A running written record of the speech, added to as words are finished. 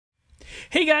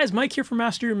Hey guys, Mike here from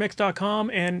MasterYourMix.com,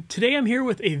 and today I'm here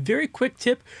with a very quick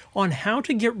tip on how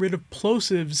to get rid of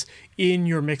plosives in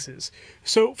your mixes.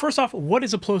 So first off, what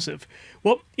is a plosive?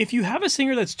 Well, if you have a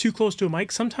singer that's too close to a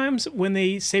mic, sometimes when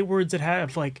they say words that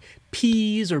have like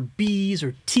P's or B's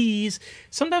or T's,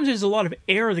 sometimes there's a lot of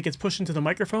air that gets pushed into the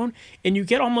microphone, and you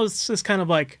get almost this kind of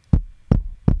like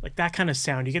that kind of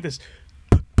sound. You get this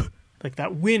like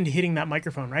that wind hitting that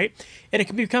microphone, right? And it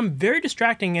can become very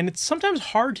distracting, and it's sometimes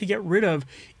hard to get rid of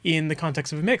in the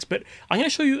context of a mix. But I'm going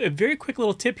to show you a very quick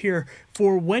little tip here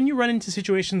for when you run into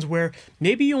situations where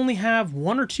maybe you only have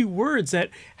one or two words that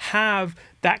have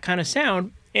that kind of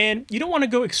sound, and you don't want to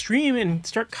go extreme and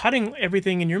start cutting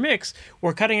everything in your mix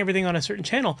or cutting everything on a certain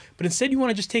channel, but instead you want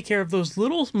to just take care of those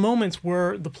little moments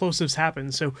where the plosives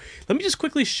happen. So let me just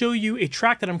quickly show you a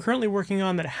track that I'm currently working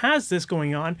on that has this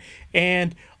going on,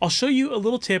 and I'll show you a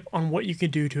little tip on what you can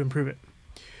do to improve it.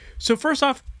 So first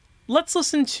off, let's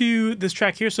listen to this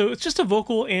track here. So it's just a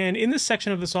vocal, and in this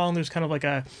section of the song there's kind of like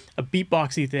a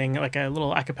beatboxy thing, like a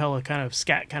little a cappella kind of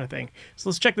scat kind of thing. So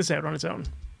let's check this out on its own.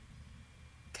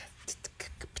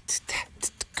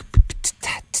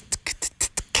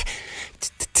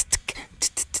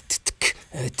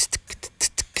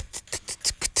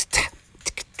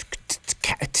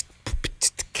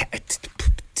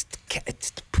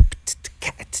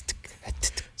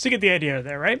 So you get the idea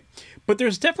there, right? But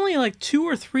there's definitely like 2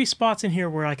 or 3 spots in here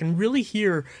where I can really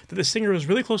hear that the singer is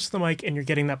really close to the mic and you're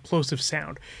getting that plosive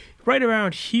sound. Right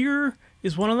around here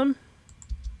is one of them.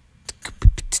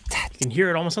 You can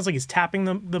hear it almost sounds like he's tapping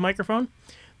the microphone.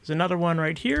 There's another one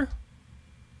right here,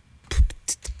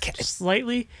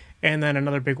 slightly, and then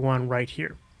another big one right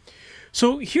here.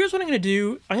 So here's what I'm going to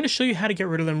do. I'm going to show you how to get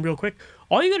rid of them real quick.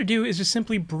 All you got to do is just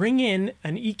simply bring in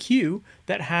an EQ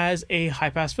that has a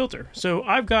high-pass filter. So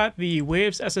I've got the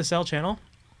Waves SSL channel.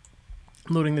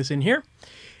 I'm loading this in here.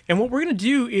 And what we're going to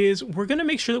do is we're going to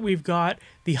make sure that we've got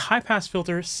the high-pass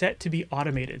filter set to be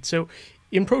automated. So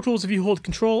in Pro Tools, if you hold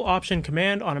Control, Option,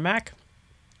 Command on a Mac,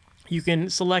 you can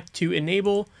select to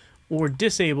enable or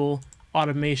disable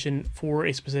automation for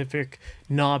a specific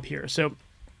knob here. So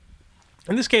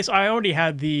in this case, I already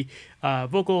had the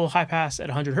vocal high pass at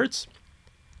 100 Hertz.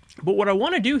 But what I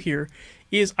want to do here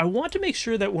is I want to make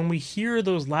sure that when we hear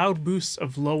those loud boosts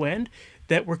of low end,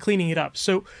 that we're cleaning it up.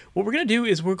 So what we're going to do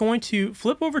is we're going to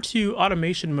flip over to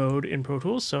automation mode in Pro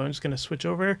Tools. So I'm just going to switch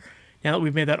over. Now that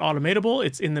we've made that automatable,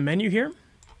 it's in the menu here.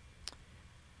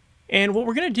 And what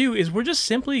we're going to do is we're just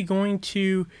simply going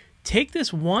to take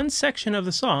this one section of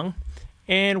the song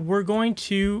and we're going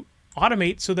to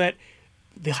automate so that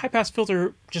the high pass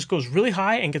filter just goes really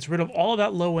high and gets rid of all of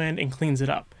that low end and cleans it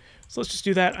up. So let's just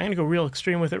do that. I'm going to go real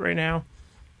extreme with it right now.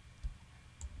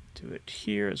 Do it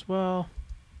here as well.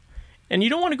 And you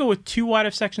don't want to go with too wide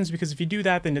of sections, because if you do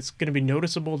that, then it's going to be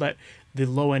noticeable that the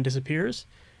low end disappears.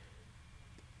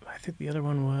 I think the other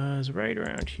one was right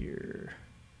around here.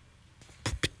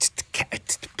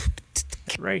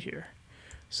 Right here.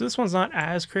 So this one's not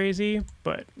as crazy,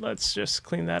 but let's just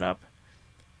clean that up.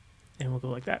 And we'll go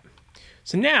like that.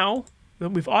 So now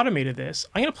that we've automated this,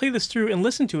 I'm going to play this through and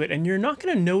listen to it, and you're not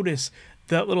going to notice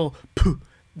that little pooh,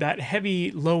 that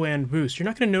heavy low-end boost. You're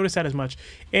not going to notice that as much.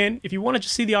 And if you want to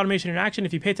just see the automation in action,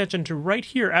 if you pay attention to right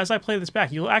here, as I play this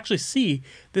back, you'll actually see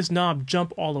this knob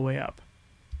jump all the way up.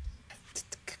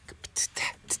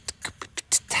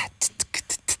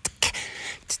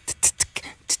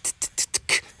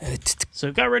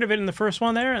 So got rid of it in the first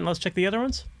one there, and let's check the other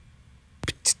ones.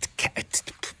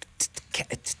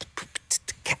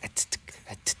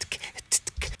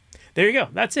 There you go.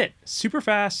 That's it. Super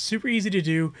fast, super easy to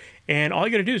do, and all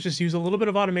you got to do is just use a little bit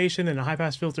of automation and a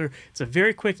high-pass filter. It's a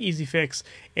very quick, easy fix,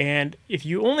 and if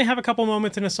you only have a couple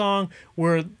moments in a song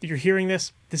where you're hearing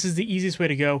this, this is the easiest way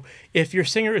to go. If your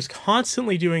singer is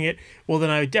constantly doing it, well, then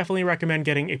I would definitely recommend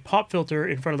getting a pop filter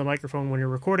in front of the microphone when you're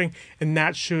recording, and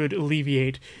that should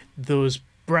alleviate those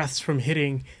breaths from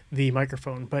hitting the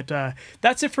microphone. But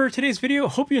that's it for today's video.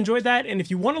 Hope you enjoyed that, and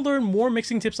if you want to learn more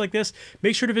mixing tips like this,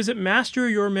 make sure to visit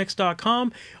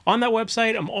MasterYourMix.com. On that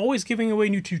website, I'm always giving away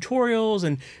new tutorials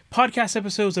and podcast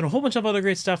episodes and a whole bunch of other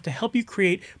great stuff to help you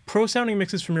create pro-sounding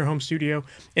mixes from your home studio.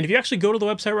 And if you actually go to the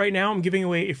website right now, I'm giving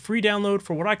away a free download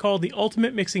for what I call the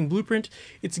Ultimate Mixing Blueprint.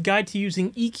 It's a guide to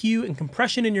using EQ and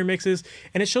compression in your mixes,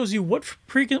 and it shows you which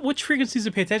frequencies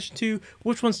to pay attention to,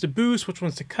 which ones to boost, which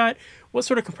ones to cut, what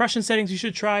sort of compression settings you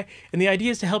should try. And the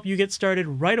idea is to help you get started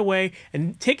right away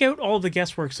and take out all of the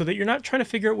guesswork so that you're not trying to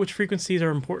figure out which frequencies are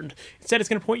important. Instead, it's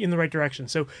going to point you in the right direction.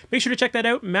 So make sure to check that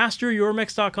out,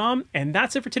 MasterYourMix.com. And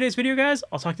that's it for today's video, guys.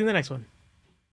 I'll talk to you in the next one.